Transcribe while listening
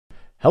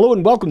Hello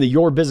and welcome to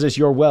Your Business,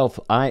 Your Wealth.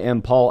 I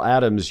am Paul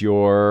Adams,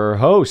 your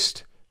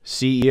host,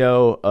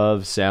 CEO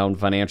of Sound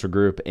Financial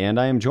Group, and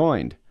I am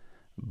joined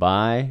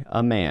by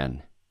a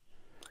man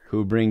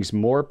who brings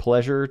more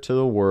pleasure to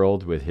the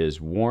world with his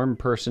warm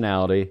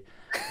personality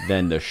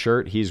than the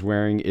shirt he's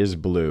wearing is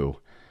blue.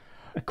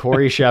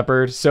 Cory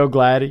Shepard, so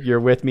glad you're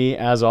with me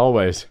as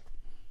always.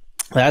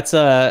 This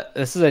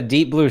is a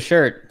deep blue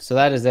shirt, so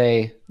that is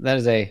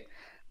a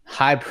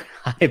high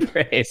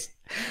praise.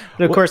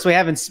 But of course, we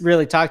haven't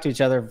really talked to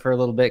each other for a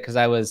little bit because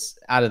I was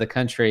out of the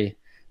country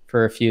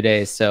for a few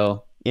days.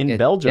 So in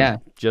Belgium, yeah,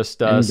 just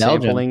in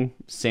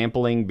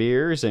sampling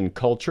beers and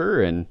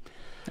culture and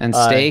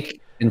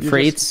steak and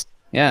frites.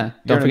 Yeah,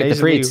 don't forget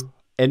the frites.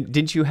 And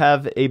didn't you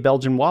have a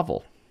Belgian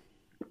waffle,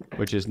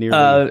 which is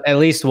nearly at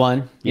least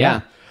one?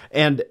 Yeah.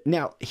 And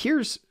now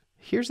here's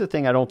the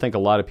thing I don't think a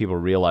lot of people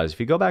realize. If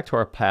you go back to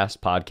our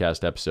past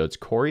podcast episodes,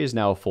 Cory is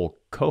now a full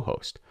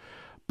co-host.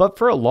 But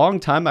for a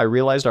long time, I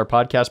realized our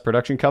podcast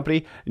production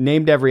company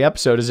named every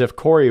episode as if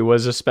Cory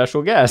was a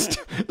special guest.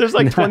 There's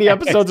like 20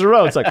 episodes in a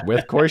row. It's like,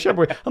 with Cory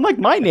Shepard. I'm like,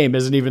 my name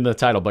isn't even the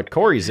title, but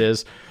Cory's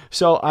is.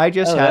 So I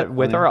just had,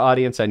 with our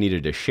audience, I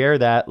needed to share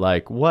that.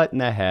 Like, what in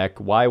the heck?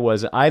 Why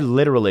wasn't I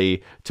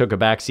literally took a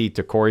backseat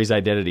to Cory's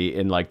identity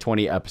in like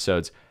 20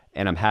 episodes,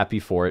 and I'm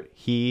happy for it.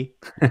 He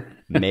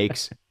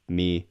makes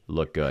me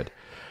look good.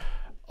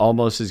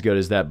 Almost as good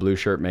as that blue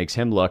shirt makes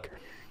him look.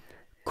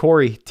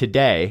 Cory,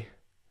 today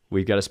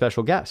we've got a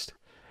special guest.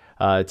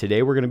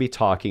 Today we're going to be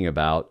talking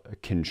about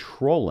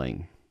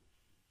controlling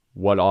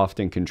what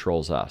often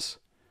controls us.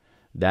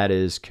 That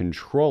is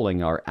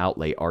controlling our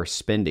outlay, our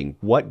spending.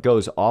 What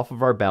goes off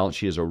of our balance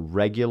sheet is a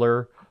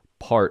regular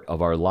part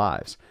of our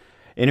lives.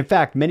 And in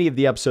fact, many of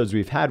the episodes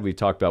we've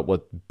talked about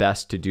what's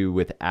best to do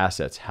with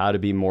assets, how to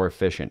be more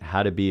efficient,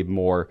 how to be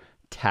more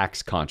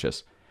tax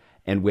conscious.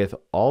 And with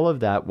all of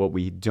that, what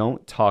we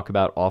don't talk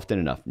about often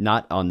enough,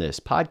 not on this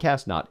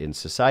podcast, not in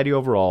society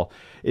overall,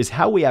 is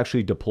how we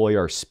actually deploy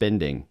our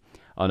spending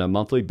on a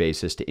monthly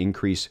basis to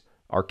increase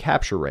our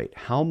capture rate.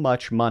 How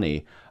much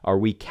money are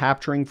we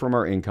capturing from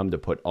our income to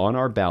put on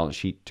our balance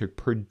sheet to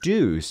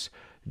produce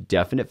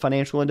definite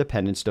financial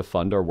independence to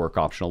fund our work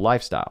optional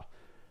lifestyle?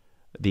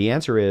 The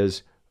answer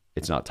is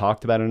it's not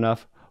talked about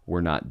enough.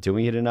 We're not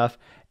doing it enough.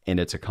 And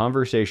it's a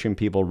conversation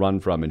people run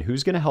from. And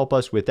who's going to help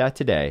us with that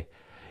today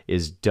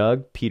is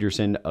Doug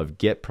Peterson of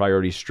Get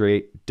Priorities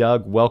Straight.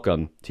 Doug,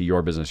 welcome to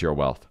Your Business, Your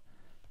Wealth.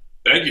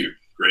 Thank you.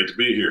 Great to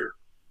be here.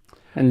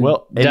 And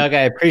Doug,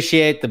 I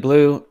appreciate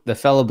the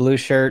fellow blue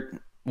shirt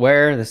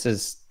wear. This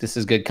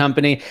is good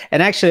company.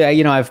 And actually,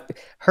 I've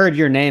heard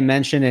your name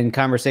mentioned in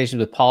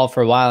conversations with Paul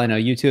for a while. I know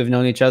you two have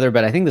known each other,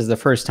 but I think this is the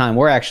first time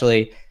we're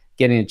actually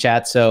getting a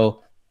chat.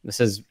 So this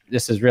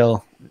is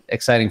real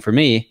exciting for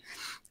me.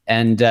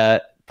 And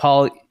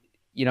Paul,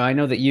 I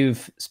know that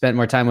you've spent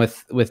more time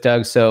with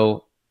Doug,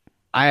 so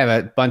I have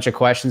a bunch of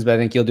questions, but I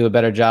think you'll do a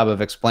better job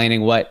of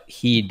explaining what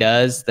he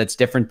does that's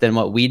different than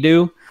what we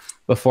do.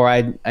 Before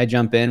I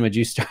jump in, would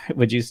you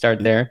start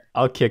there?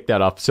 I'll kick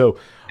that off. So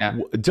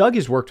Doug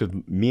has worked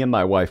with me and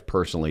my wife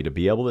personally to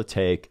be able to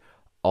take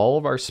all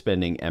of our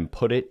spending and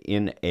put it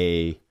in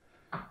a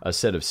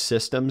set of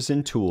systems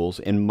and tools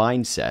and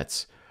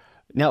mindsets.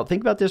 Now,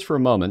 think about this for a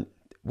moment.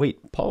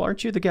 Wait, Paul,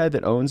 aren't you the guy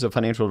that owns a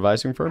financial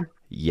advising firm?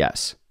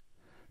 Yes.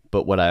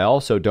 But what I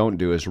also don't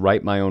do is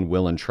write my own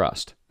will and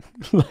trust.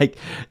 Like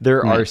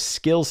there are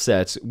skill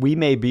sets. We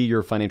may be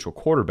your financial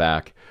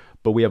quarterback,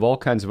 but we have all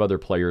kinds of other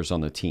players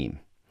on the team.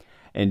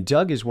 And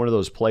Doug is one of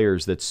those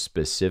players that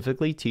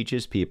specifically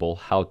teaches people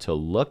how to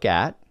look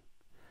at,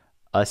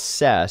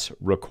 assess,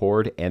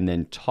 record, and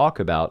then talk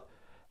about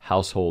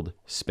household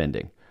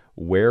spending.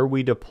 Where are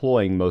we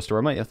deploying most of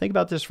our money? Now think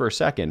about this for a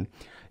second.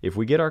 If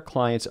we get our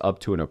clients up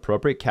to an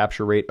appropriate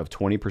capture rate of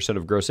 20%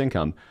 of gross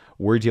income,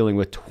 we're dealing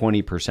with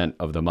 20%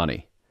 of the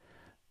money.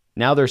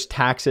 Now there's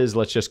taxes.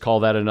 Let's just call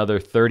that another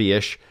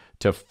 30-ish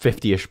to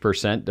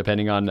 50-ish%,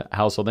 depending on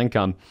household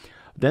income.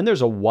 Then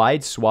there's a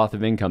wide swath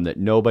of income that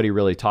nobody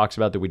really talks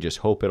about that we just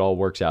hope it all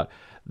works out.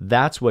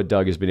 That's what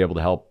Doug has been able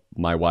to help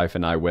my wife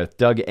and I with.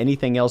 Doug,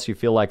 anything else you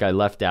feel like I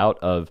left out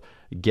of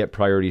Get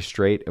Priorities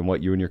Straight and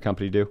what you and your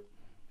company do?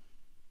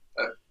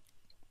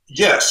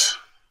 Yes.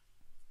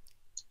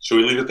 Should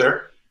we leave it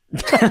there?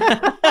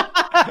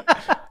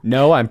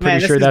 No, I'm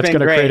pretty sure that's going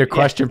to create a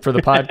question for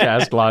the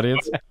podcast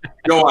audience.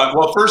 Go on.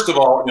 Well, first of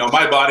all,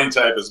 my body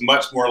type is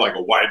much more like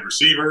a wide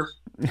receiver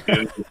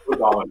and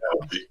football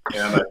analogy,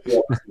 and I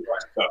feel like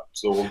up,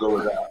 so we'll go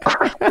with that.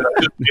 Did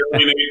I just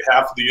alienate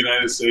half of the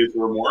United States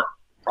or more?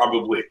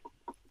 Probably.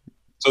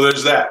 So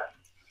there's that.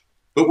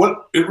 But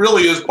what it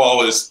really is,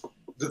 Paul, is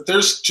that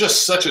there's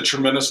just such a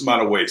tremendous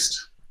amount of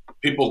waste.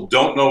 People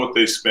don't know what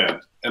they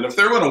spend. And if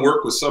they're going to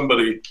work with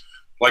somebody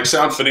like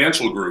Sound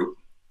Financial Group,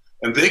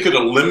 and they could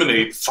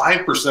eliminate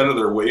 5% of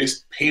their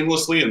waste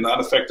painlessly and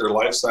not affect their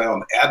lifestyle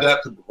and add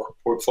that to the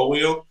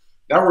portfolio,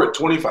 now we're at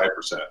 25%.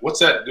 What's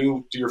that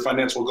do to your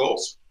financial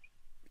goals?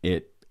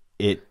 It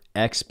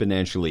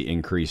exponentially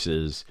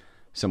increases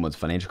someone's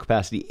financial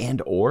capacity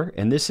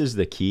and this is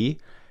the key,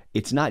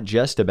 it's not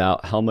just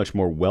about how much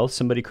more wealth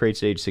somebody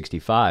creates at age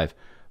 65,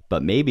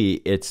 but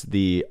maybe it's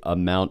the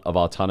amount of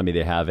autonomy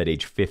they have at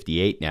age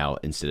 58 now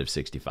instead of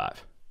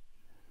 65.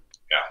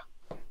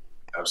 Yeah,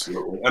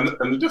 absolutely.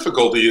 And the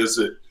difficulty is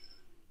that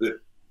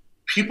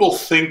people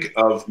think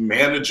of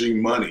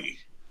managing money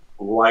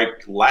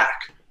like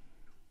lack.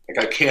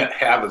 Like, I can't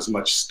have as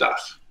much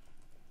stuff.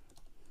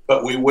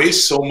 But we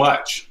waste so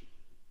much.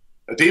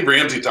 Dave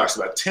Ramsey talks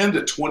about 10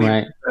 to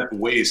 20%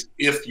 waste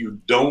if you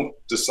don't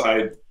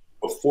decide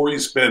before you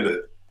spend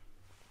it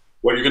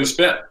what you're going to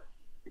spend.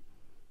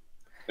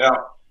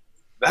 Now,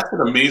 that's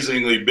an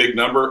amazingly big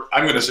number.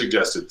 I'm going to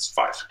suggest it's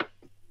 5.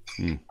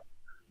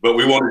 But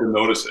we won't even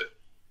notice it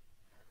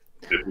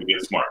if we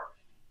get smart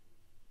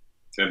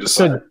and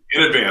decide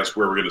in advance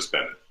where we're going to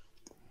spend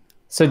it.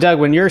 So, Doug,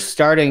 when you're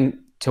starting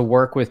to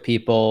work with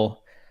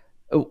people,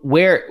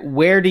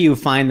 where do you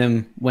find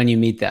them when you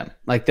meet them?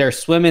 Like, they're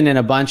swimming in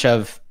a bunch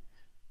of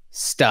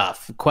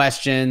stuff,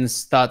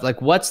 questions, thoughts.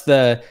 Like, what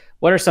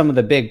are some of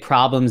the big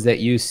problems that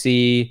you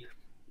see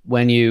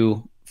when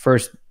you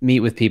first meet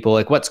with people?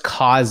 Like, what's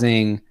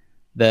causing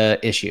the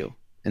issue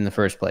in the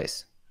first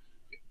place?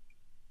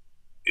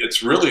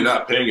 It's really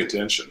not paying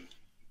attention.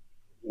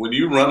 When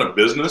you run a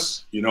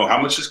business, you know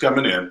how much is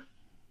coming in,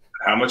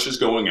 how much is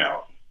going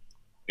out,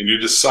 and you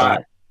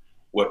decide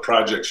what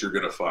projects you're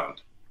going to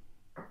fund.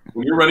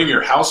 When you're running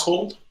your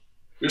household,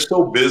 you're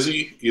so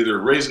busy either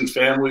raising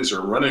families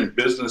or running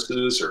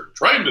businesses or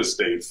trying to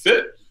stay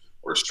fit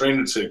or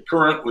trying to stay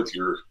current with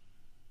your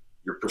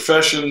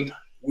profession.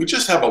 We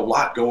just have a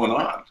lot going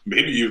on.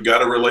 Maybe you've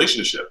got a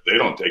relationship. They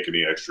don't take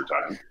any extra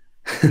time.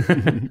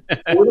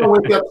 We don't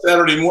wake up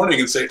Saturday morning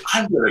and say,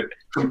 I'm going to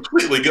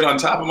completely get on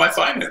top of my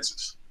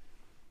finances.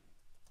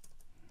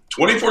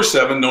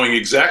 24/7, knowing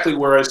exactly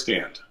where I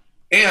stand,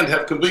 and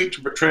have complete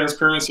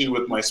transparency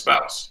with my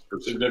spouse or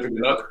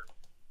significant other.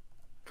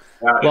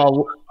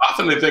 Well,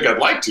 often they think I'd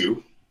like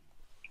to,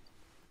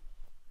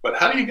 but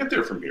how do you get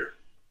there from here?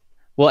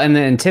 Well, and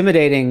the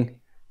intimidating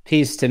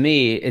piece to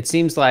me, it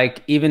seems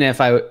like even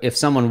if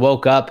someone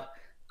woke up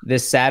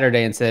this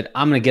Saturday and said,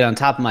 I'm going to get on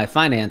top of my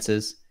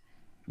finances,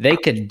 they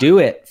could do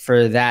it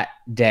for that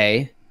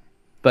day,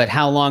 but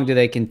how long do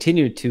they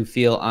continue to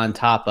feel on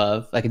top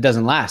of? Like, it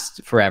doesn't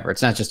last forever.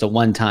 It's not just a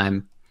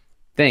one-time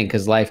thing,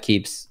 because life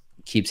keeps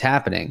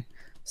happening.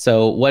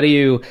 So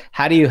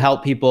how do you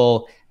help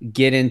people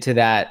get into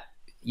that,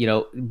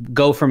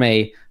 go from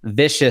a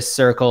vicious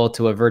circle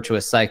to a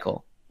virtuous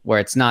cycle where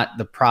it's not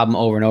the problem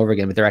over and over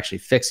again, but they're actually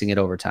fixing it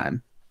over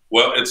time?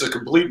 Well, it's a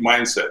complete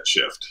mindset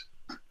shift.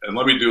 And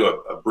let me do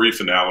a brief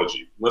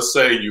analogy. Let's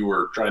say you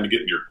were trying to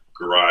get in your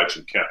garage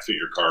and can't fit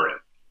your car in,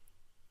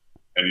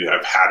 and you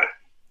have had it.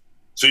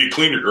 So you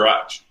clean your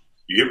garage.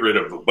 You get rid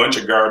of a bunch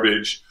of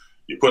garbage.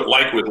 You put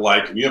like with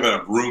like, and you have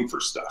enough room for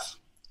stuff.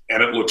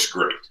 And it looks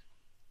great.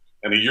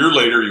 And a year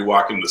later, you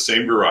walk into the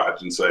same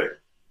garage and say,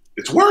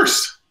 it's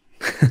worse.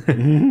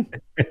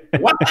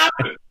 What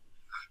happened?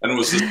 And it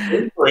was the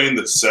same brain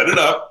that set it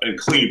up and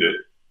cleaned it,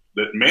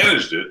 that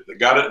managed it, that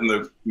got it in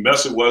the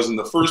mess it was in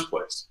the first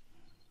place.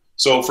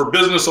 So for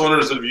business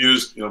owners that have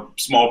used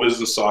small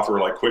business software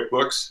like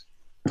QuickBooks,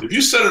 if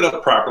you set it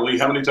up properly,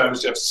 how many times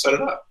do you have to set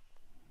it up?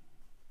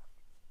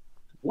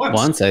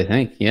 Once, I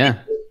think, yeah.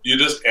 You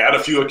just add a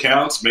few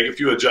accounts, make a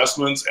few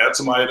adjustments, add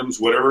some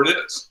items, whatever it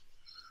is.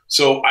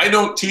 So I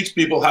don't teach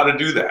people how to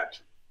do that.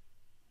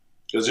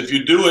 Because if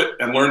you do it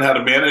and learn how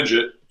to manage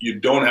it, you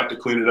don't have to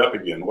clean it up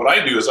again. What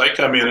I do is I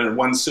come in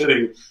one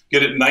sitting,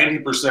 get it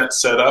 90%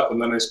 set up,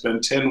 and then I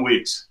spend 10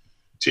 weeks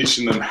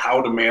teaching them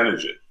how to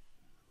manage it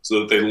so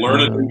that they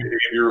learn a new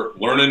behavior,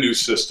 learn a new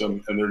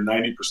system, and they're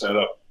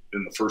 90% up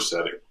in the first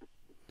setting.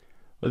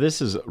 Well,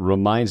 this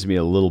reminds me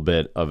a little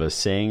bit of a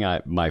saying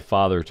my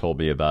father told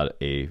me about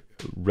a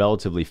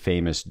relatively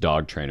famous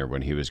dog trainer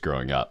when he was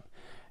growing up.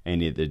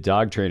 And the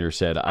dog trainer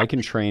said, I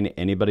can train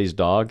anybody's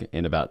dog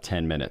in about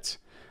 10 minutes,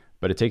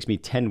 but it takes me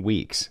 10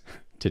 weeks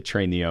to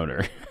train the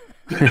owner.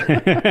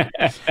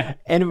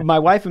 And my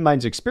wife and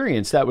mine's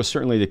experience, that was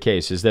certainly the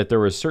case, is that there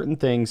were certain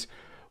things.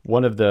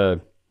 One of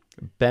the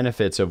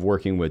benefits of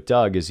working with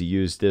Doug is he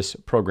used this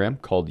program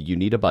called You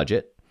Need a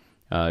Budget.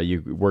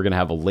 We're going to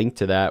have a link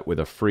to that with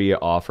a free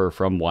offer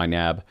from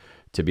YNAB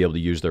to be able to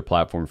use their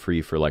platform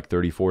free for like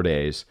 34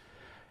 days.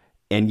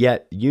 And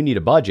yet You Need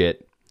a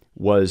Budget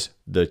was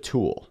the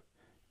tool.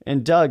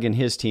 And Doug and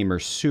his team are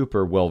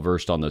super well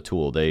versed on the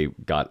tool. They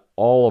got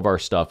all of our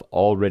stuff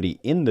already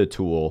in the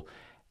tool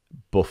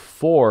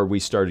before we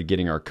started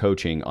getting our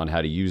coaching on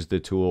how to use the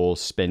tool,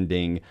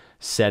 setting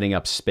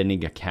up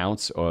spending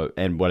accounts.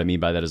 And what I mean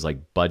by that is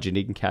like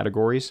budgeting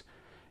categories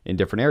in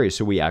different areas.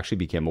 So we actually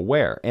became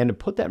aware. And to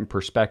put that in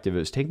perspective, it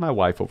was taking my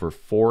wife over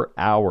 4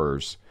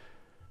 hours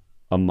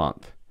a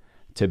month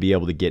to be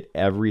able to get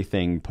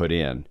everything put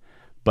in.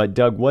 But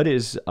Doug,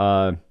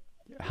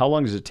 how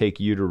long does it take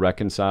you to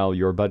reconcile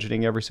your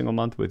budgeting every single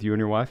month with you and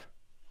your wife?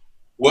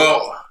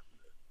 Well,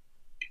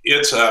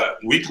 it's a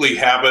weekly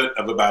habit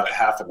of about a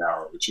half an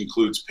hour, which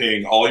includes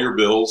paying all your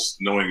bills,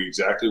 knowing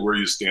exactly where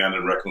you stand,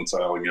 and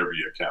reconciling every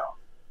account.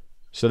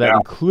 So that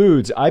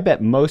includes, I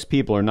bet most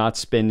people are not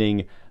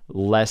spending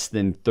less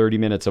than 30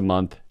 minutes a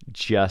month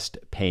just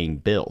paying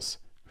bills,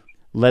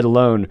 let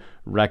alone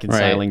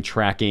reconciling,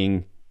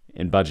 tracking,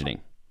 and budgeting.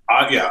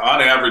 Yeah,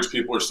 on average,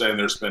 people are saying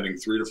they're spending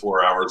 3 to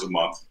 4 hours a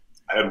month.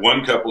 I had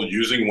one couple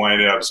using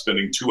YNAB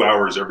spending 2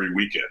 hours every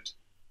weekend,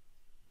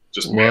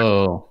 just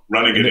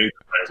running it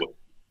incorrectly.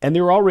 And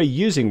they were already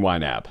using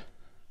YNAB.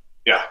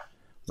 Yeah,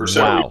 for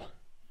several.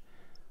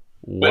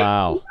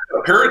 Wow.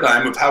 A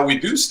paradigm of how we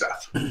do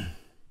stuff.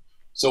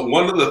 So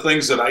one of the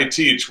things that I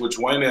teach, which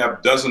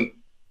YNAB doesn't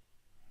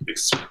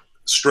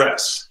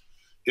stress,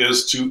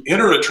 is to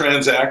enter a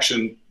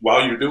transaction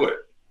while you do it.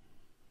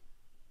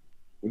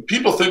 When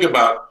people think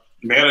about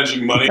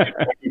managing money and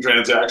tracking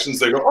transactions,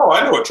 they go, oh,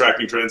 I know what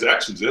tracking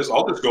transactions is.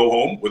 I'll just go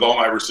home with all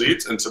my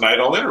receipts and tonight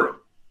I'll enter them.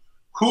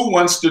 Who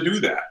wants to do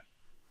that?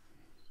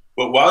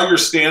 But while you're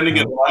standing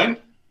in line,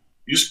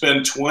 you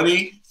spend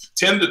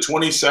 10 to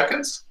 20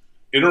 seconds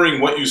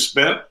entering what you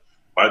spent.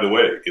 By the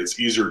way, it's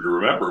easier to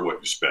remember what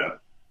you spent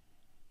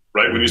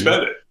right when you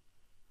spend it.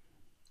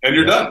 And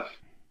you're done.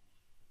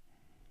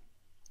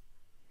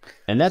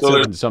 And that's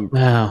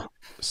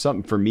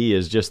something for me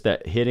is just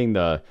that hitting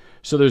the,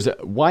 so there's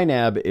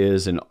YNAB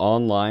is an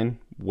online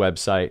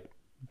website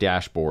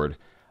dashboard.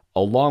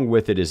 Along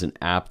with it is an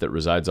app that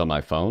resides on my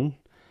phone.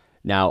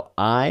 Now,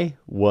 I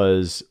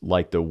was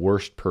like the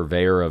worst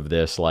purveyor of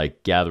this,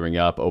 like gathering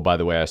up, oh, by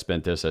the way, I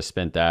spent this, I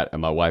spent that,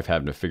 and my wife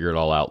having to figure it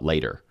all out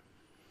later.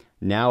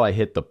 Now I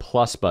hit the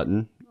plus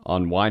button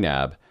on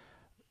YNAB.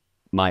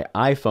 My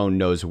iPhone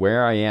knows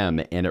where I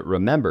am, and it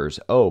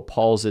remembers, oh,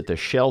 Paul's at the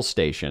Shell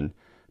station,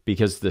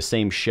 because the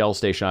same Shell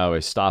station I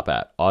always stop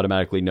at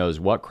automatically knows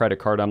what credit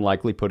card I'm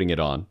likely putting it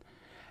on,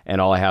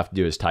 and all I have to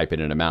do is type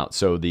in an amount.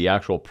 So the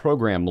actual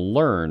program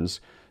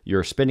learns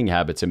your spending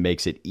habits and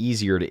makes it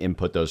easier to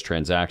input those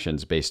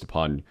transactions based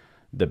upon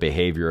the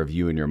behavior of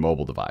you and your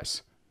mobile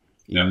device.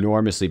 Yeah.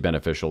 Enormously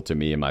beneficial to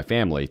me and my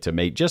family to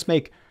make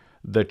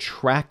the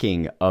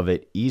tracking of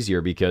it easier,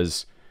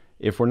 because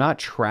if we're not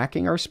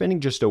tracking our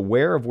spending, just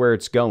aware of where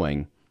it's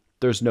going,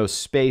 there's no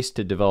space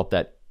to develop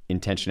that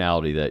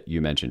intentionality that you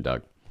mentioned,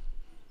 Doug.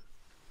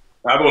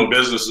 I've owned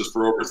businesses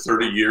for over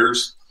 30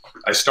 years.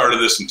 I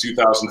started this in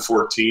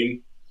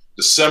 2014.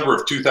 December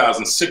of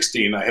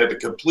 2016, I had to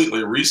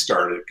completely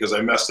restart it because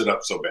I messed it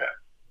up so bad.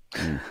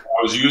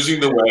 I was using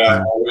the way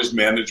I always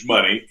manage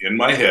money in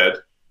my head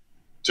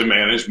to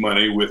manage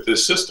money with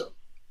this system.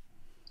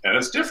 And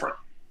it's different.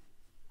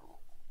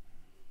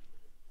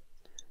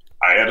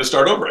 I had to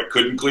start over. I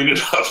couldn't clean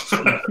it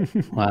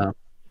up. Wow.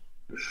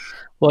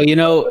 Well, you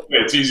know,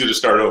 it's easy to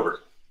start over.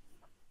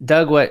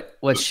 Doug,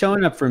 what's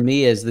showing up for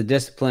me is the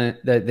discipline,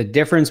 the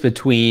difference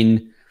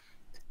between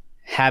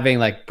having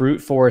like brute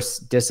force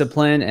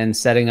discipline and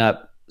setting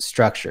up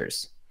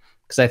structures.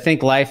 Because I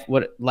think life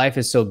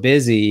is so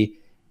busy,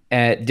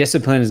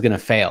 discipline is going to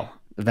fail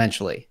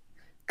eventually,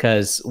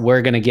 because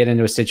we're going to get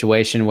into a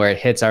situation where it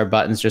hits our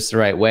buttons just the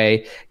right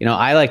way. You know,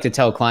 I like to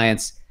tell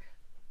clients,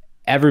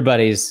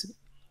 everybody's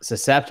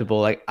susceptible.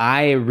 Like,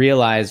 I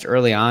realized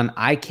early on,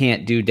 I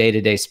can't do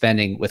day-to-day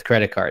spending with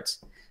credit cards,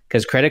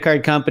 because credit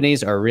card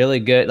companies are really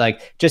good.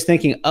 Like, just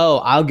thinking, oh,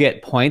 I'll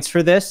get points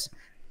for this,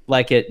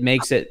 like it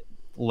makes it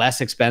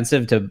less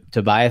expensive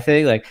to buy a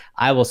thing. Like,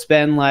 I will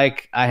spend,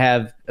 like, I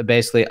have a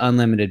basically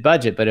unlimited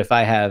budget, but if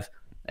I have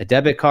a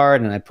debit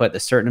card and I put a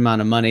certain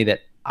amount of money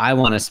that I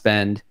want to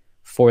spend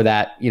for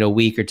that, you know,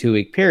 week or 2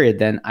 week period,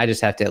 then I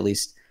just have to at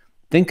least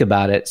think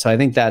about it. So I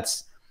think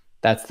that's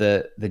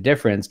the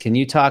difference. Can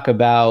you talk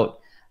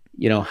about,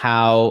 you know,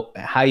 how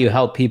you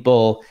help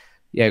people,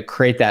 you know,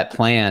 create that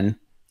plan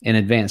in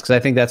advance? Because I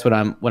think that's what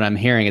I'm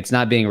hearing. It's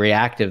not being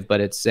reactive,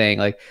 but it's saying,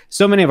 like,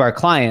 so many of our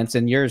clients,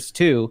 and yours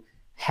too,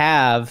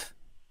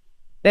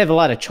 they have a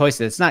lot of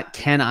choices. It's not,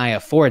 can I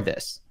afford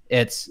this?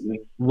 It's,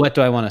 what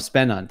do I want to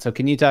spend on? So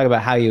can you talk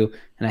about how you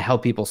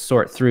help people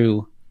sort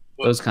through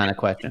those kind of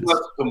questions?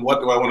 What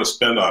do I want to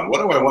spend on?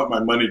 What do I want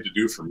my money to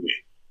do for me?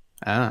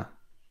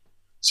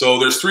 So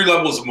there's 3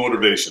 levels of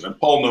motivation. And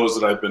Paul knows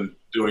that I've been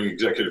doing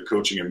executive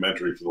coaching and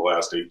mentoring for the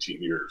last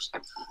 18 years.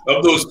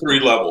 Of those 3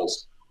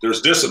 levels,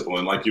 there's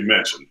discipline, like you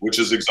mentioned, which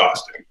is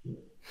exhausting.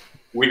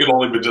 We can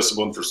only be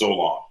disciplined for so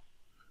long.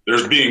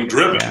 There's being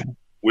driven,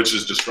 which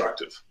is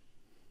destructive.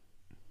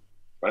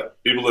 Right?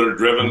 People that are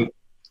driven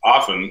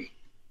often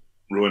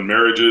ruin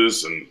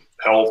marriages and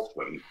health,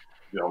 and,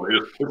 you know, they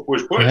just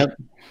push. Yep.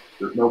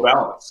 There's no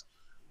balance.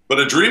 But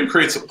a dream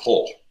creates a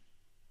pull.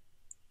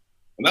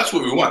 And that's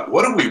what we want.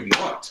 What do we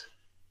want?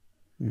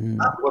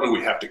 Not what do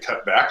we have to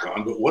cut back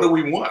on, but what do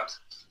we want?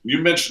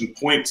 You mentioned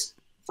points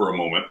for a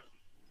moment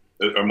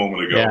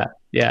ago.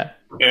 Yeah.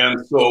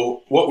 And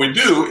so what we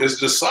do is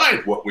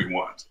decide what we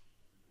want.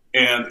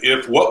 And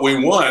if what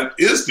we want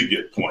is to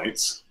get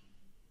points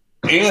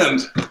and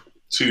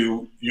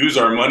to use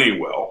our money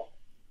well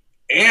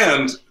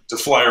and to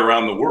fly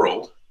around the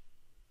world,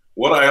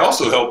 what I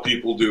also help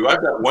people do,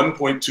 I've got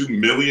 1.2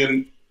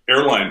 million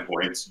airline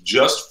points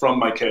just from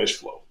my cash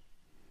flow.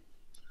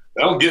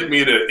 That'll get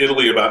me to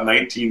Italy about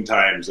 19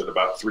 times at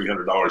about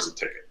 $300 a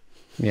ticket.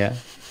 Yeah.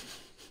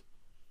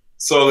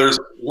 So there's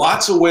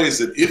lots of ways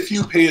that if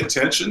you pay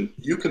attention,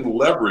 you can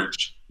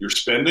leverage your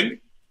spending,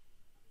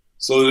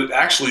 so that it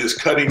actually is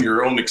cutting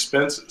your own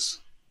expenses.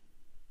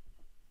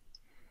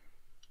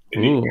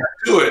 And you can't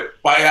do it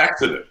by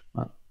accident.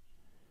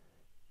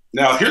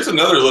 Now, here's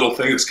another little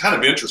thing that's kind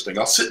of interesting.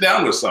 I'll sit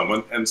down with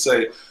someone and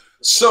say,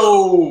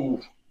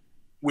 so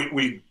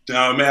we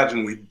now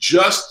imagine we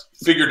just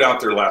figured out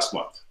their last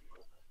month.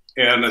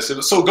 And I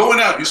said, so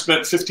going out, you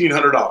spent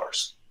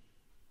 $1,500,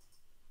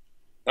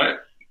 right?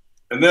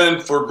 And then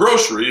for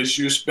groceries,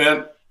 you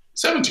spent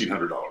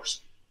 $1,700.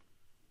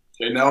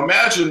 Okay, now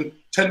imagine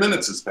 10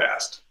 minutes has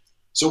passed.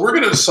 So we're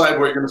going to decide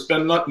what you're going to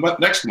spend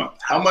next month.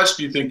 How much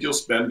do you think you'll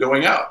spend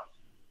going out?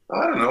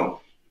 I don't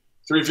know,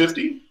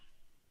 $350?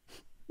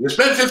 You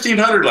spent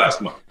 $1,500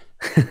 last month.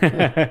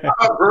 How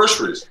about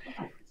groceries?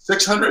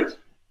 $600?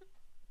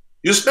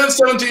 You spent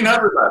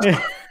 $1,700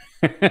 last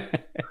month.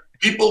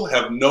 People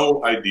have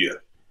no idea.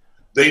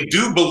 They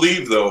do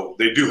believe, though,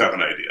 they do have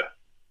an idea.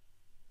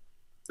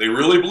 They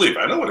really believe.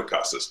 I know what it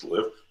costs us to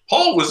live.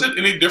 Paul, was it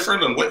any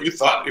different on what you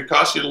thought it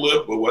cost you to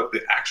live, but what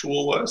the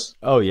actual was?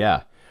 Oh,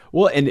 yeah.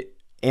 Well,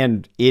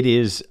 and it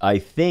is, I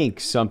think,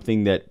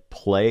 something that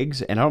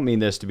plagues, and I don't mean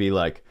this to be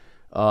like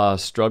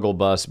struggle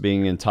bus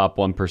being in top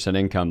 1%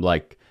 income.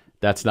 Like,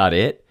 that's not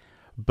it.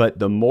 But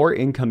the more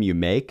income you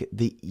make,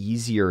 the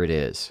easier it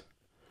is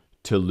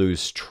to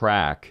lose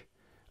track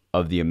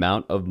of the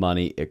amount of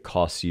money it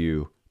costs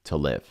you to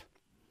live.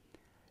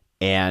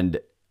 And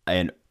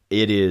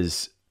it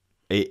is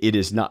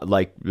not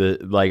like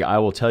I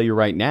will tell you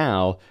right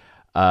now,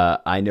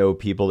 I know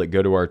people that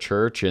go to our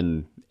church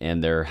and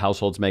their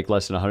households make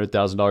less than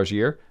 $100,000 a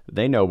year.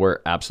 They know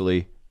where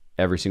absolutely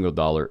every single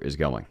dollar is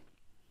going,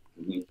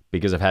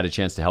 because I've had a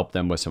chance to help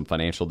them with some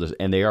financial,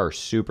 and they are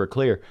super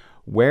clear.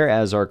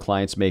 Whereas our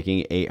clients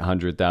making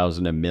 $800,000,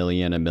 $1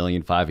 million, $1.5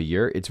 million a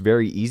year, it's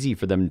very easy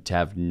for them to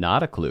have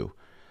not a clue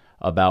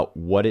about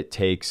what it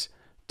takes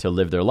to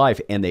live their life.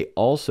 And they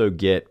also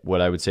get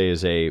what I would say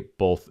is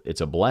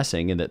it's a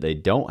blessing in that they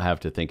don't have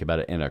to think about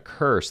it, and a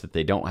curse that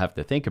they don't have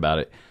to think about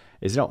it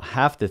is they don't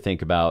have to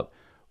think about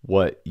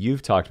what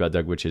you've talked about,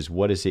 Doug, which is,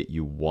 what is it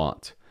you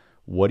want?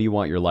 What do you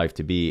want your life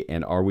to be?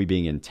 And are we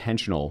being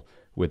intentional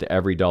with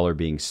every dollar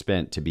being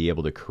spent to be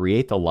able to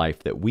create the life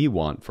that we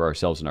want for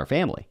ourselves and our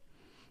family?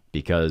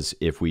 Because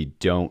if we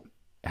don't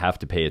have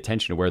to pay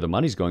attention to where the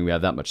money's going, we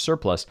have that much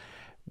surplus,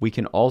 we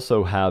can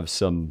also have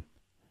some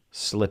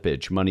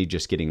slippage, money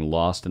just getting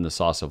lost in the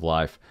sauce of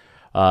life.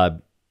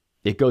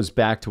 It goes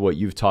back to what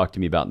you've talked to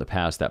me about in the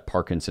past, that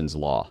Parkinson's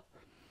law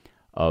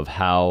of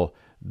how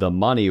the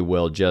money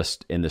will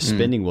just, and the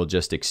spending will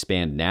just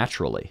expand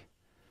naturally.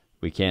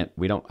 We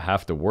don't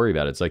have to worry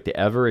about it. It's like the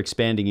ever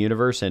expanding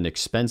universe, and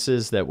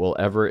expenses that will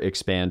ever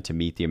expand to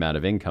meet the amount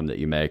of income that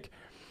you make.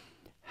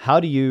 How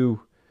do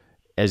you,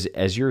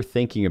 as you're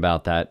thinking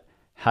about that,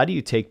 how do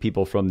you take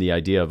people from the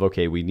idea of,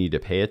 okay, we need to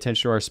pay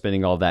attention to our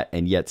spending, all that,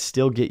 and yet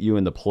still get you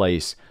in the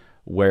place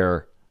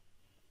where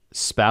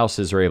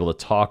spouses are able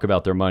to talk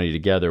about their money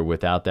together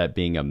without that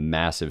being a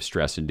massive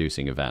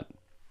stress-inducing event?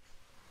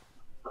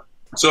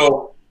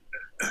 So,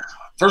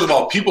 first of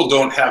all, people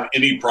don't have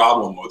any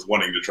problem with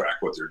wanting to track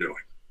what they're doing.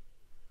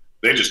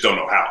 They just don't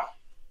know how.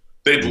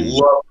 They'd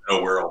love to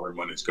know where all their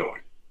money's going,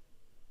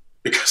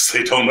 because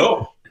they don't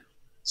know.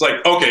 It's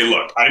like, okay,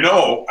 look, I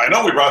know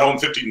we brought home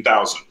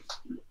 $15,000.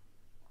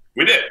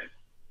 We did.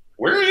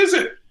 Where is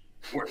it?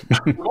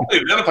 We've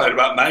only identified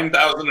about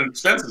 9,000 in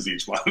expenses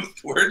each month.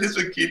 Where does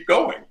it keep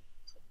going? And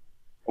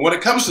when it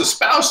comes to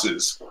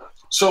spouses,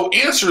 so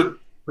answer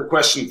the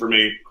question for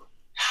me,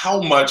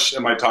 how much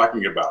am I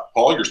talking about?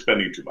 Paul, you're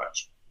spending too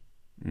much.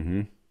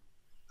 Mm-hmm.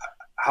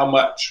 How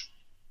much?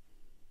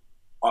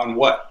 On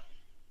what?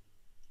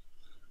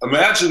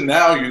 Imagine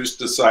now you just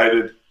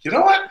decided, you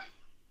know what?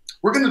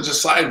 We're going to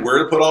decide where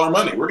to put all our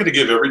money. We're going to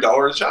give every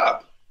dollar a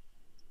job.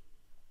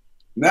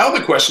 Now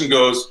the question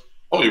goes,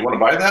 oh, you want to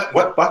buy that?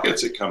 What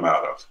buckets it come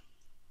out of?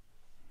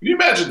 Can you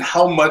imagine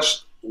how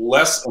much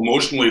less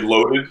emotionally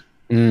loaded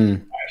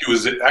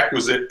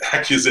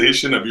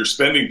accusation of you're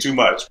spending too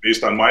much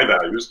based on my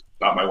values,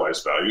 not my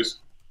wife's values?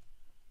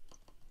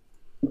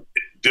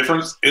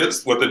 Difference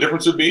is what the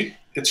difference would be.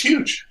 It's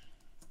huge.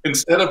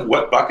 Instead of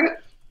what bucket?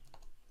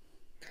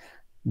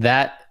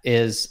 That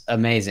is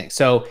amazing.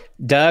 So,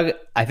 Doug,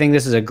 I think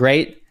this is a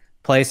great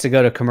place to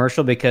go to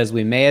commercial, because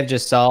we may have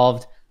just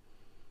solved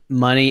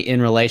money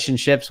in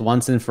relationships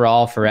once and for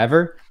all,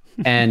 forever.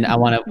 And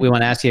we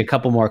want to ask you a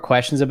couple more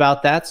questions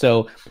about that.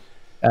 So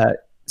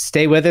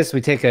stay with us. We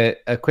take a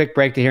quick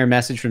break to hear a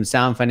message from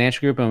Sound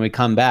Financial Group. And when we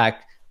come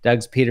back,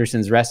 Doug's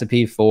Peterson's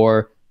recipe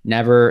for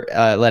never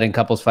letting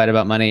couples fight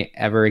about money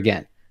ever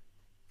again.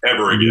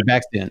 Ever again. We'll be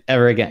back soon.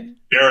 Ever again.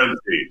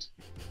 Guaranteed.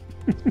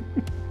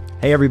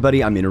 Hey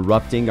everybody, I'm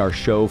interrupting our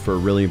show for a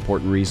really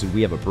important reason.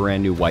 We have a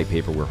brand new white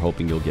paper we're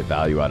hoping you'll get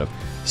value out of.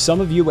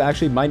 Some of you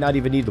actually might not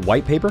even need the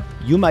white paper.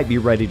 You might be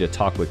ready to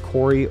talk with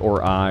Cory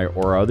or I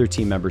or our other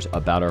team members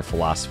about our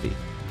philosophy.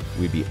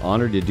 We'd be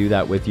honored to do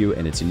that with you,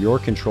 and it's in your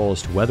control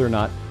as to whether or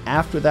not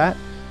after that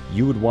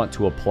you would want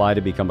to apply to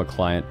become a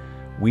client.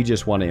 We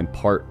just want to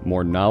impart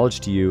more knowledge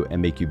to you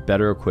and make you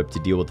better equipped to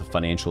deal with the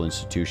financial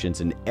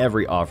institutions and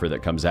every offer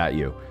that comes at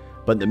you.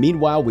 But in the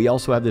meanwhile, we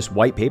also have this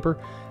white paper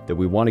that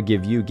we want to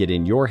get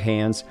in your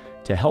hands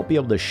to help be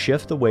able to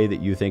shift the way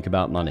that you think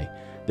about money.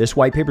 This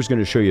white paper is going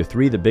to show you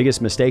 3 of the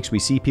biggest mistakes we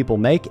see people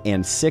make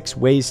and 6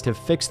 ways to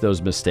fix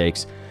those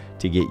mistakes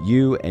to get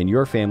you and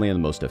your family on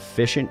the most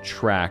efficient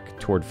track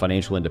toward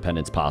financial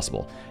independence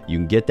possible. You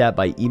can get that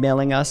by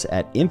emailing us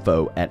at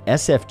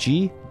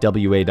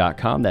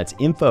info@sfgwa.com. That's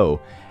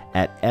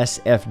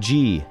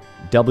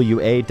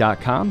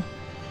info@sfgwa.com.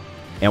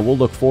 And we'll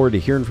look forward to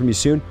hearing from you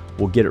soon.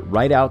 We'll get it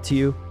right out to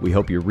you. We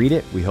hope you read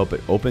it. We hope it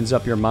opens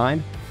up your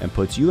mind and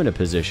puts you in a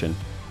position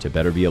to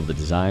better be able to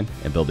design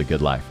and build a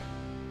good life.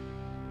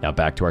 Now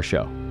back to our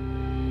show.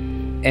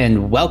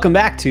 And welcome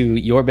back to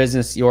Your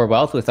Business, Your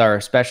Wealth with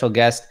our special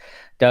guest,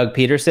 Doug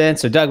Peterson.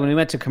 So Doug, when we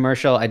went to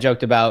commercial, I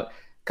joked about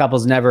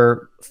couples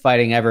never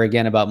fighting ever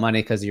again about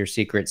money because of your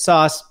secret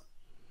sauce.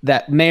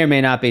 That may or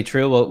may not be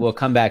true. We'll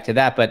come back to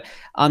that. But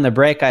on the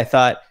break, I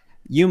thought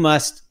you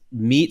must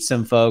meet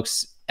some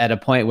folks at a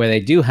point where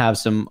they do have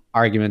some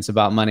arguments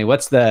about money.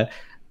 What's the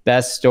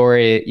best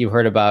story you've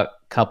heard about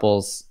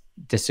couples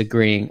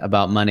disagreeing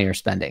about money or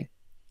spending?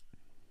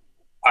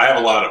 I have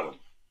a lot of them.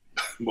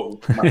 Well,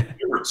 my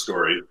favorite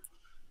story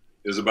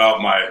is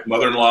about my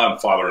mother-in-law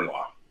and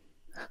father-in-law.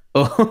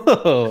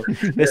 Oh,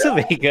 this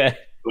will be good.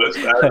 Let's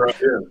dive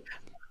right in.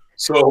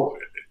 So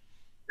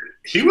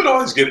he would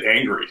always get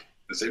angry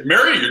and say,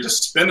 "Mary, you're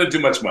just spending too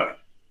much money.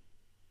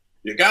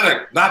 You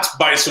gotta not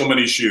buy so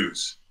many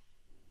shoes."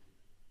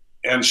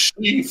 And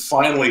she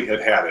finally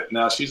had it.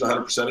 Now she's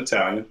 100%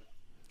 Italian,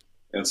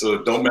 and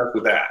so don't mess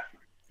with that.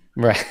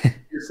 Right.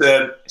 She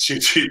said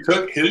she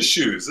took his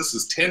shoes. This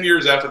is 10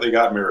 years after they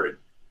got married.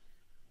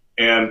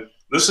 And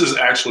this is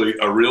actually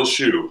a real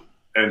shoe.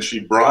 And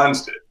she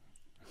bronzed it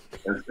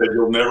and said,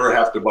 "You'll never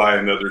have to buy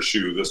another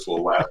shoe. This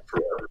will last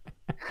forever."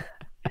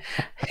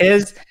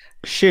 His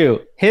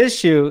shoe.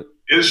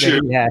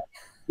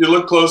 You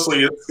look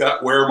closely, it's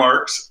got wear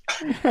marks.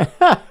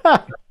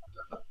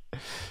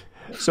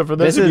 So for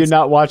those of you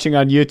not watching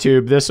on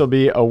YouTube, this will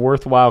be a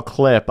worthwhile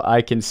clip.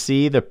 I can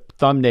see the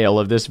thumbnail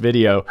of this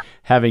video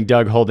having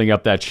Doug holding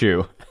up that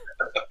shoe.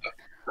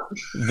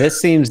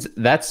 That's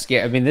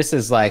scary. I mean, this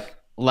is like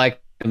the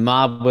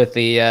mob with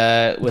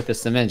the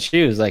cement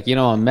shoes. Like, you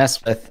don't want to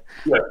mess with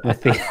the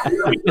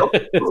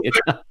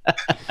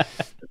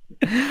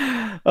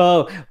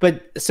Oh,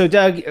 but so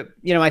Doug,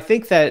 I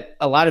think that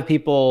a lot of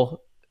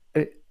people,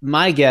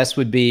 my guess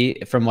would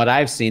be, from what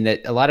I've seen, that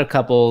a lot of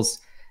couples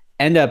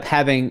end up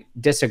having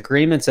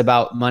disagreements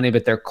about money,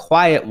 but they're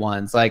quiet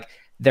ones. Like,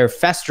 they're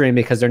festering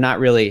because they're not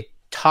really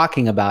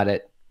talking about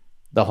it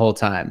the whole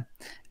time.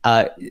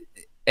 And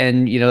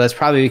that's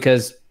probably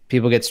because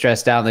people get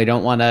stressed out and they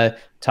don't want to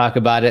talk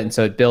about it. And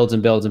so it builds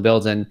and builds and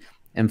builds and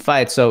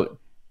fights. So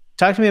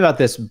talk to me about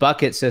this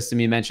bucket system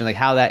you mentioned, like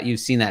how that you've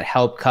seen that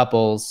help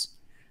couples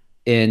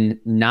in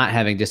not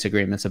having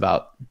disagreements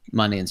about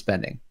money and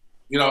spending.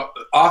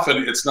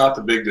 Often it's not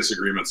the big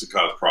disagreements that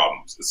cause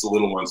problems. It's the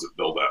little ones that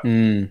build up.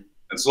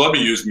 And so let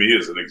me use me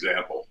as an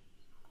example.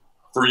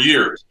 For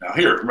years, now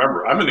here,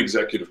 remember, I'm an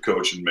executive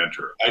coach and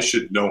mentor. I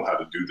should know how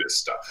to do this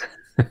stuff.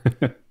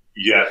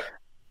 Yet,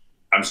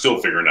 I'm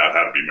still figuring out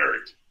how to be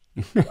married.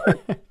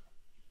 Right?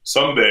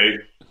 Someday,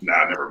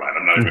 never mind.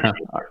 I'm not even going to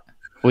go there.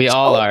 We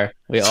all are.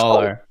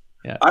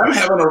 Yeah. I'm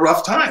having a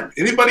rough time.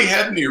 Anybody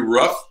had any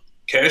rough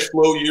cash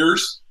flow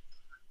years?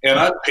 And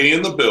I'm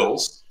paying the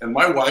bills, and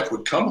my wife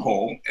would come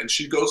home, and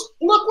she goes,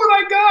 "Look what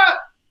I got.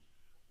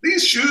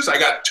 These shoes, I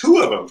got 2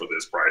 of them for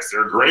this price.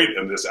 They're great,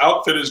 and this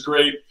outfit is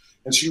great."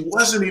 And she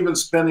wasn't even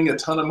spending a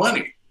ton of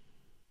money.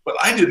 But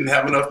I didn't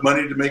have enough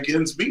money to make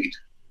ends meet.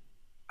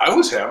 I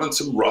was having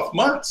some rough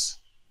months.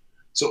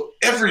 So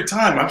every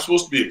time I'm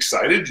supposed to be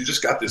excited, you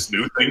just got this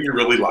new thing you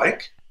really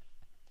like.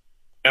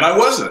 And I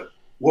wasn't.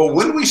 Well,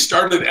 when we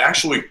started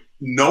actually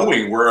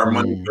knowing where our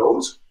money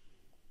goes,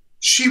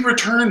 she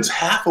returns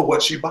half of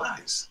what she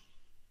buys.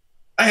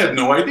 I had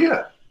no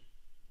idea.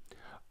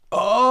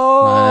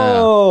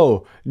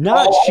 Oh,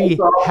 not she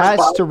has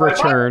to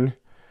return.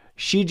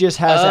 She just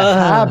has a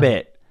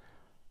habit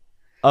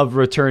of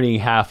returning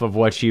half of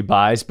what she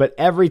buys. But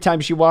every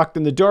time she walked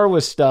in the door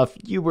with stuff,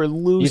 you were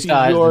losing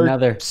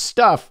your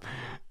stuff.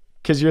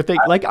 Because you're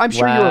thinking, like, I'm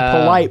sure you were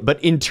polite,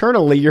 but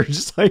internally you're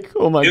just like,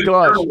 oh my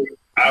gosh.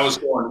 I was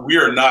going, we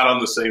are not on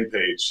the same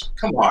page.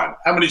 Come on.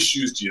 How many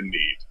shoes do you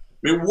need?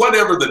 I mean,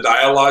 whatever the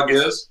dialogue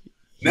is,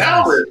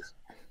 now it's,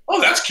 oh,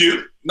 that's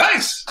cute.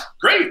 Nice.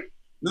 Great.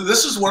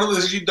 This is one of the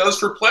things she does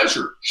for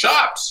pleasure.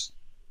 Shops.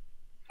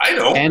 I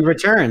know. And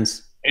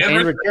returns.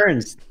 And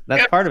returns.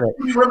 That's part of it.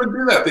 You ever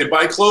do that? They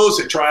buy clothes,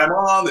 they try them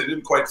on, they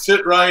didn't quite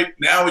fit right.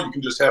 Now you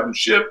can just have them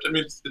shipped. I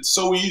mean, it's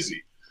so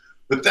easy.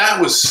 But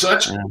that was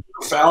such a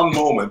profound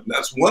moment. And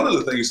that's one of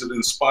the things that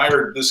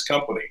inspired this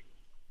company,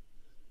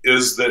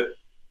 is that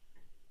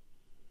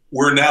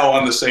we're now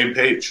on the same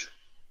page.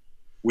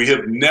 We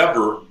have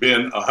never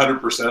been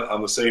 100%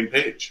 on the same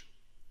page.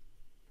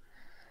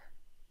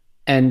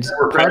 And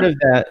part of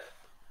that,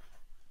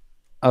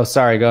 Oh,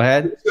 sorry. Go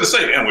ahead. I was going to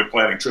say, man, we're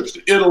planning trips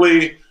to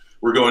Italy.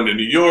 We're going to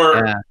New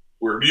York. Yeah.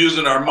 We're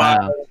using our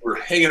miles. Wow.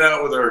 We're hanging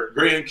out with our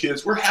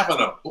grandkids. We're having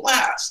a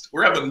blast.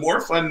 We're having more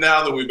fun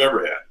now than we've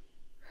ever had.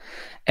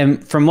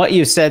 And from what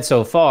you said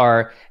so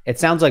far, it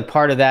sounds like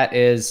part of that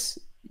is,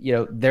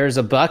 there's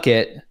a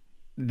bucket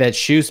that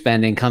shoe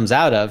spending comes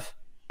out of,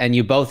 and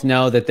you both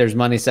know that there's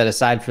money set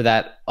aside for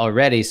that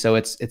already. So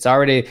it's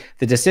already,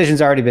 the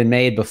decision's already been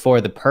made before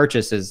the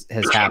purchase has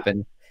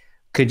happened.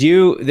 Could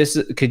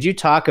you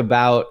talk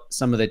about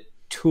some of the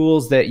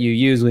tools that you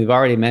use? We've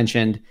already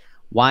mentioned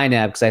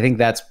YNAB, because I think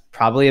that's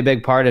probably a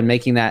big part in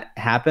making that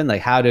happen.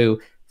 Like, how do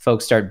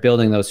folks start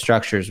building those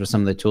structures with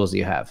some of the tools that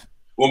you have?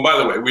 Well, by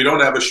the way, we don't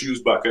have a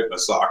shoes bucket and a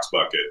socks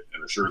bucket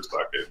and a shirts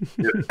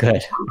bucket.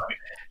 Good.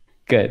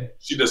 Good.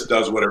 She just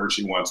does whatever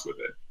she wants with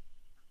it.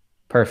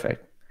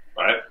 Perfect.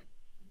 Right.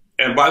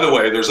 And by the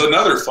way, there's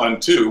another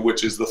fund too,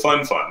 which is the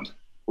fun fund,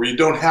 where you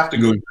don't have to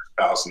go to your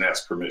spouse and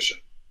ask permission.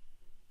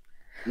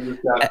 You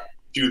just got a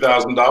few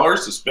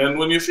 $1,000s to spend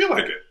when you feel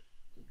like it.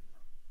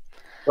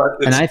 But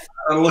it's not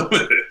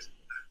unlimited.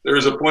 There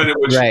is a point at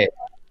which, right.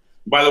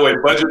 By the way,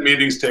 budget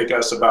meetings take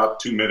us about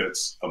 2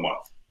 minutes a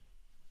month.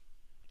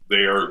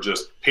 They are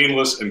just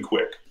painless and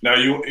quick. Now,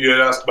 you had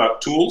asked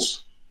about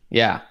tools.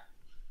 Yeah.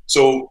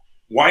 So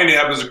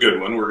YNAB is a good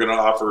one. We're going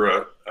to offer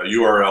a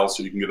URL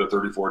so you can get a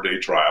 34-day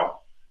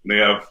trial. And they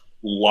have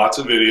lots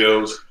of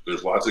videos.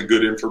 There's lots of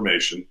good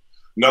information.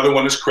 Another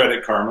one is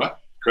Credit Karma.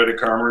 Credit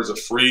Karma is a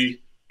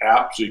free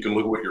app, so you can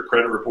look at what your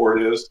credit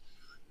report is,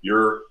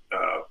 your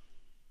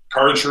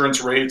car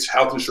insurance rates,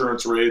 health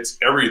insurance rates,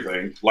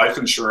 everything. Life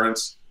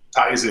insurance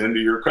ties into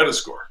your credit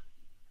score.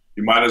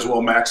 You might as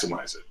well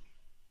maximize it.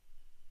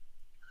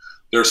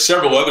 There are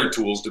several other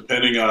tools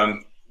depending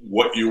on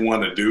what you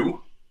want to do,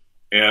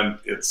 and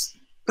it's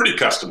pretty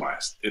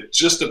customized. It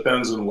just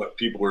depends on what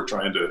people are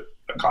trying to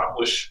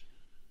accomplish.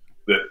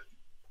 That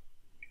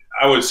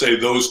I would say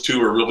those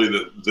two are really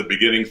the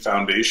beginning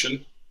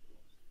foundation.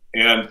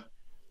 And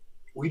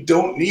we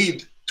don't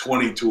need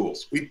 20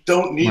 tools. We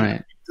don't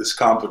need this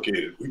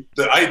complicated.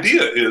 The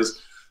idea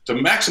is to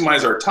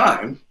maximize our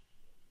time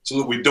so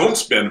that we don't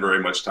spend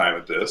very much time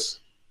at this,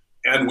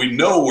 and we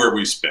know where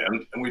we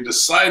spend, and we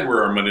decide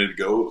where our money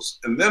goes,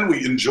 and then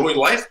we enjoy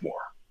life more.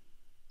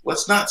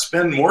 Let's not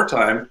spend more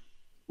time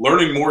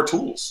learning more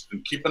tools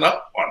and keeping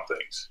up on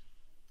things.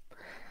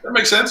 That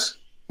makes sense?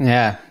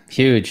 Yeah,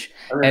 huge.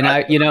 And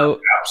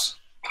apps.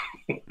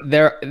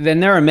 there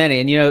are many,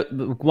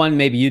 and one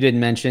maybe you didn't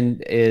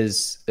mention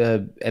is,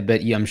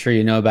 but I'm sure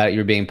you know about it,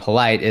 you're being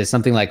polite, is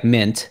something like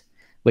Mint,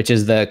 which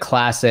is the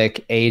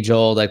classic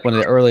age-old, like one of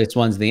the earliest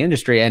ones in the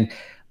industry. And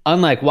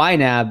unlike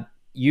YNAB,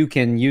 you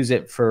can use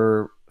it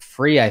for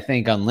free, I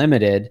think,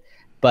 unlimited.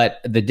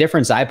 But the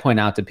difference I point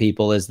out to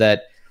people is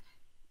that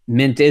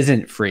Mint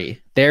isn't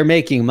free. They're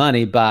making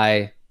money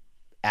by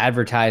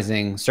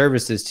advertising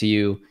services to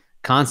you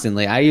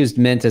constantly. I used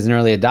Mint as an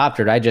early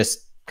adopter. I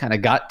just kind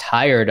of got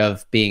tired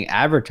of being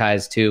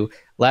advertised to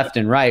left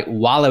and right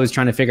while I was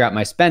trying to figure out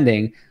my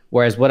spending.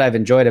 Whereas what I've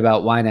enjoyed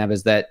about YNAB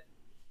is that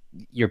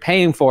you're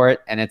paying for it,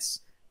 and it's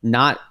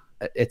not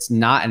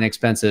an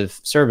expensive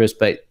service,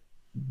 but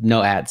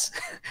no ads,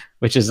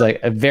 which is like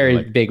a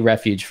very big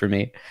refuge for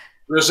me.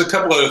 There's a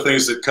couple other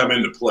things that come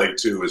into play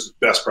too, is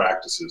best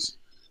practices.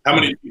 How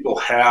many people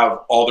have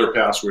all their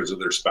passwords of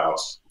their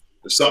spouse?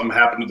 If something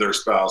happened to their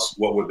spouse,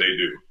 what would they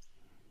do?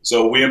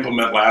 So we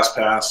implement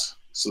LastPass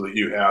so that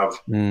you have,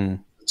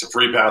 it's a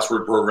free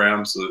password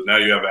program, so that now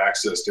you have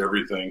access to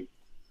everything,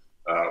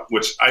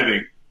 which I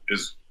think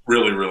is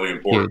really, really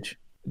important. Huge.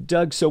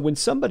 Doug, so when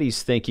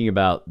somebody's thinking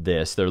about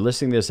this, they're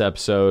listening to this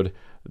episode,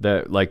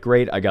 they're like,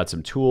 great, I got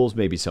some tools,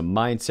 maybe some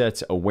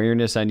mindsets,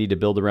 awareness I need to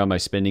build around my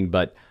spending,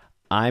 but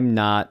I'm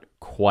not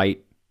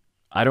quite,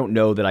 I don't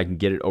know that I can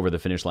get it over the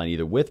finish line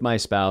either with my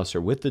spouse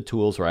or with the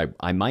tools, or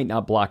I might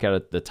not block out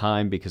at the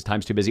time because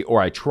time's too busy, or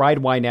I tried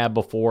YNAB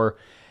before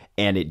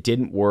and it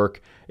didn't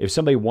work. If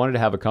somebody wanted to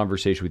have a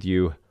conversation with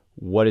you,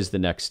 what is the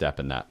next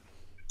step in that?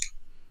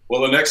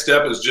 Well, the next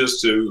step is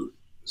just to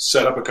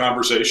set up a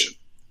conversation.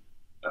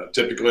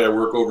 Typically I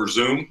work over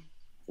Zoom.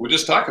 We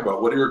just talk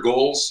about what are your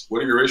goals,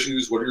 what are your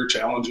issues, what are your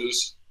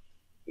challenges,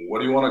 what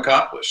do you want to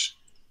accomplish?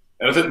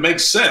 And if it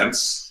makes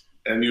sense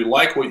and you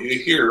like what you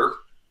hear,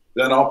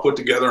 then I'll put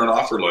together an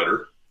offer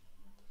letter,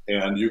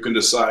 and you can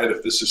decide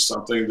if this is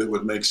something that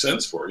would make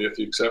sense for you if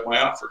you accept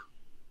my offer.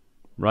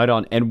 Right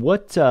on. And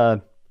what's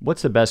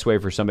the best way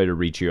for somebody to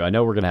reach you? I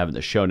know we're going to have it in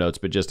the show notes,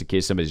 but just in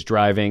case somebody's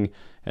driving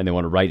and they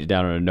want to write it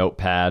down on a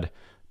notepad,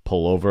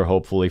 pull over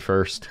hopefully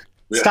first.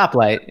 Yeah.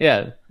 Stoplight.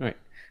 Yeah. Right.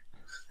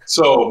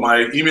 So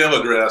my email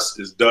address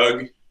is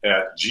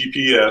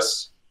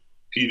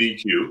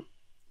doug@gpspdq.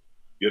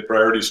 Get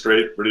priority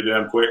straight pretty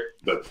damn quick,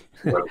 but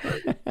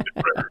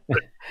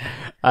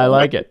I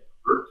like it.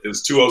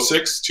 It's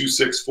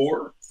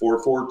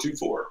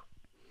 206-264-4424.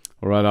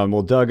 Right on.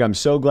 Well, Doug, I'm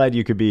so glad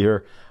you could be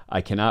here.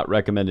 I cannot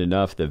recommend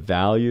enough the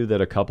value that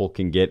a couple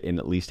can get in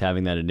at least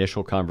having that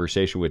initial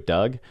conversation with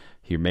Doug.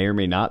 He may or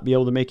may not be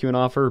able to make you an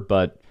offer,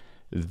 but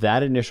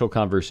that initial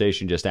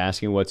conversation, just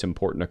asking what's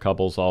important to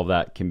couples, all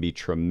that can be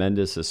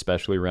tremendous,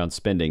 especially around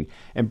spending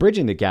and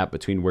bridging the gap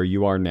between where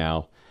you are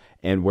now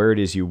and where it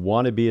is you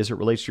want to be as it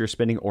relates to your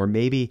spending, or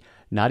maybe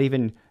not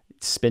even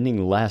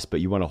spending less, but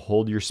you want to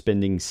hold your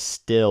spending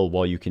still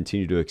while you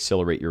continue to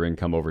accelerate your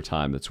income over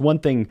time. That's one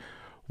thing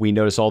we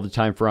notice all the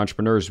time for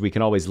entrepreneurs. We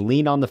can always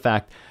lean on the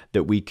fact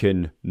that we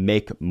can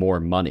make more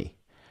money,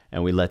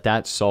 and we let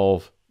that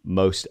solve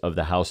most of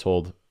the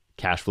household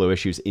cash flow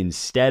issues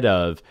instead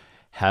of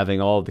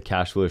having all of the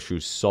cash flow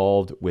issues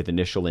solved with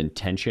initial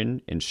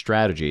intention and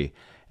strategy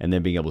and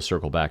then being able to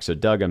circle back. So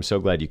Doug, I'm so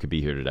glad you could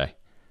be here today.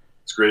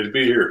 It's great to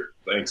be here.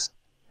 Thanks.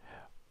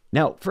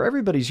 Now, for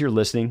everybody who's here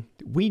listening,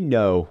 we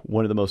know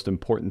one of the most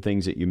important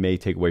things that you may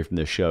take away from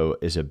this show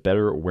is a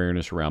better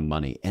awareness around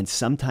money. And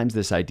sometimes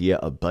this idea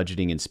of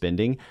budgeting and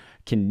spending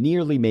can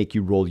nearly make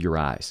you roll your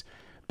eyes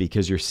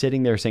because you're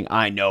sitting there saying,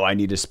 I know I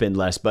need to spend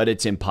less, but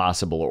it's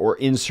impossible or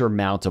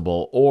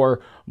insurmountable,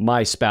 or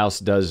my spouse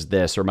does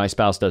this or my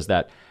spouse does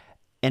that.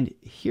 And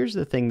here's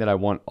the thing that I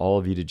want all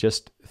of you to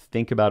just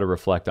think about or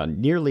reflect on.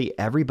 Nearly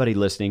everybody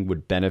listening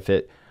would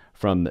benefit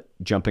from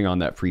jumping on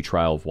that free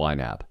trial of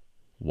YNAB.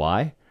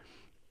 Why?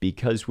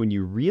 Because when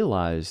you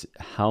realize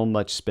how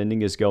much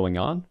spending is going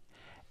on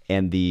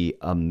and the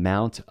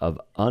amount of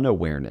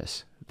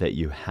unawareness that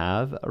you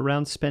have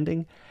around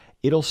spending,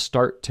 it'll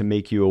start to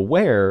make you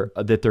aware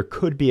that there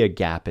could be a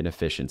gap in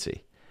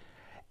efficiency.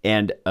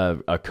 And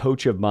a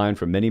coach of mine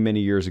from many,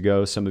 many years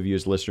ago, some of you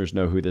as listeners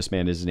know who this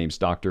man is. His name's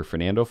Dr.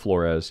 Fernando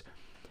Flores,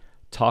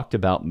 talked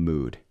about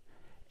mood.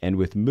 And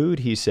with mood,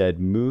 he said,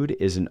 mood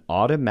is an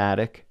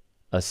automatic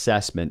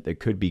assessment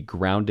that could be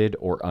grounded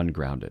or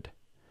ungrounded.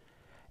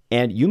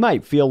 And you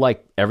might feel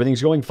like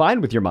everything's going fine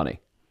with your money,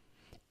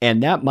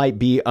 and that might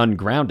be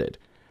ungrounded.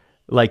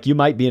 Like you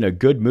might be in a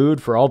good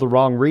mood for all the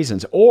wrong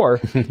reasons, or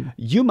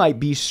you might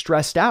be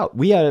stressed out.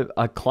 We had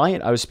a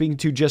client I was speaking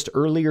to just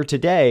earlier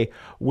today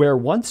where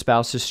one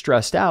spouse is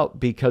stressed out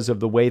because of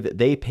the way that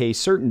they pay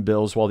certain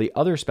bills while the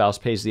other spouse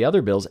pays the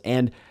other bills.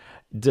 And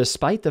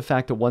despite the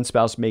fact that one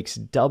spouse makes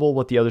double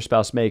what the other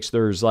spouse makes,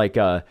 there's like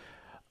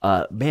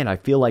man, I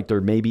feel like there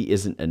maybe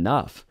isn't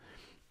enough,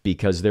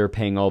 because they're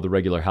paying all the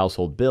regular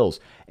household bills.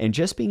 And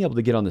just being able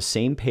to get on the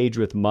same page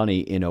with money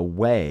in a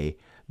way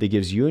that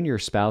gives you and your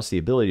spouse the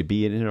ability to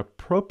be in an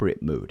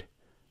appropriate mood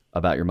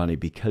about your money,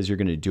 because you're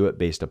going to do it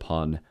based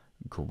upon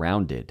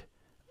grounded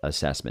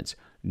assessments,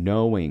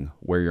 knowing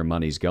where your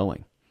money's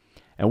going.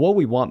 And what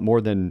we want more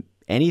than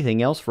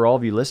anything else for all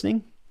of you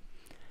listening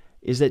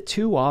is that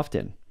too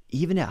often,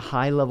 even at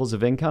high levels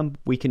of income,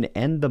 we can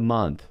end the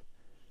month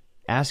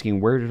asking,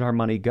 where did our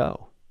money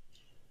go?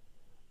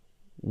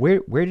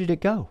 Where did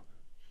it go?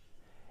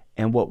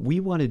 And what we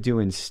want to do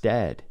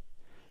instead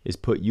is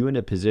put you in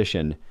a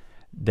position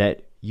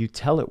that you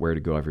tell it where to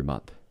go every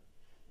month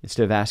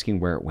instead of asking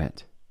where it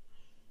went.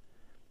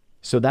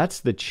 So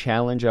that's the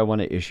challenge I want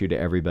to issue to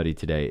everybody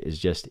today, is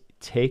just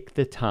take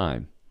the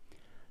time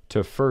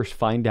to first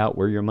find out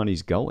where your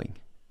money's going.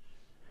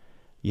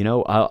 You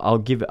know, I'll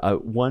give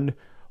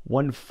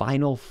one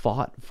final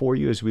thought for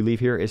you as we leave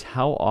here is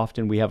how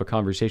often we have a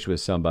conversation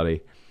with somebody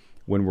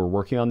when we're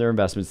working on their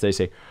investments. They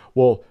say,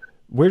 well,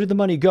 where did the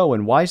money go?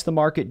 And why is the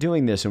market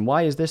doing this? And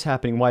why is this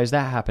happening? Why is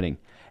that happening?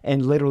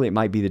 And literally it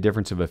might be the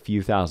difference of a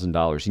few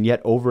 $1,000s. And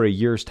yet over a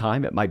year's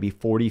time, it might be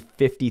 $40,000,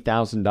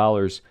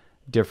 $50,000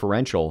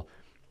 differential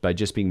by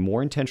just being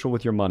more intentional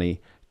with your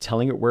money,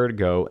 telling it where to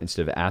go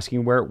instead of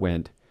asking where it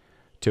went,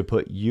 to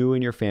put you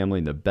and your family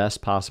in the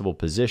best possible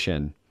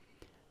position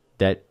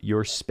that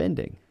you're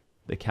spending.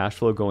 The cash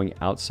flow going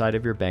outside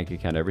of your bank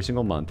account every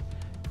single month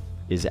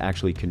is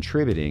actually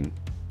contributing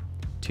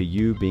to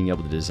you being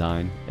able to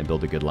design and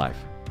build a good life.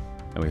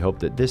 And we hope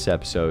that this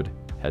episode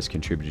has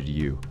contributed to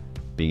you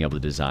being able to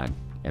design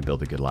and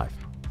build a good life.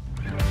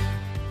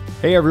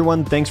 Hey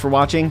everyone, thanks for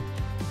watching.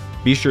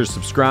 Be sure to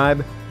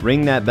subscribe,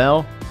 ring that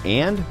bell,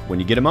 and when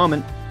you get a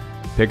moment,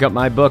 pick up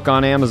my book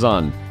on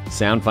Amazon,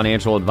 Sound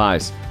Financial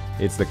Advice.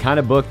 It's the kind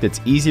of book that's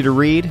easy to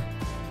read,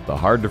 but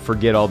hard to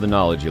forget all the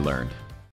knowledge you learned.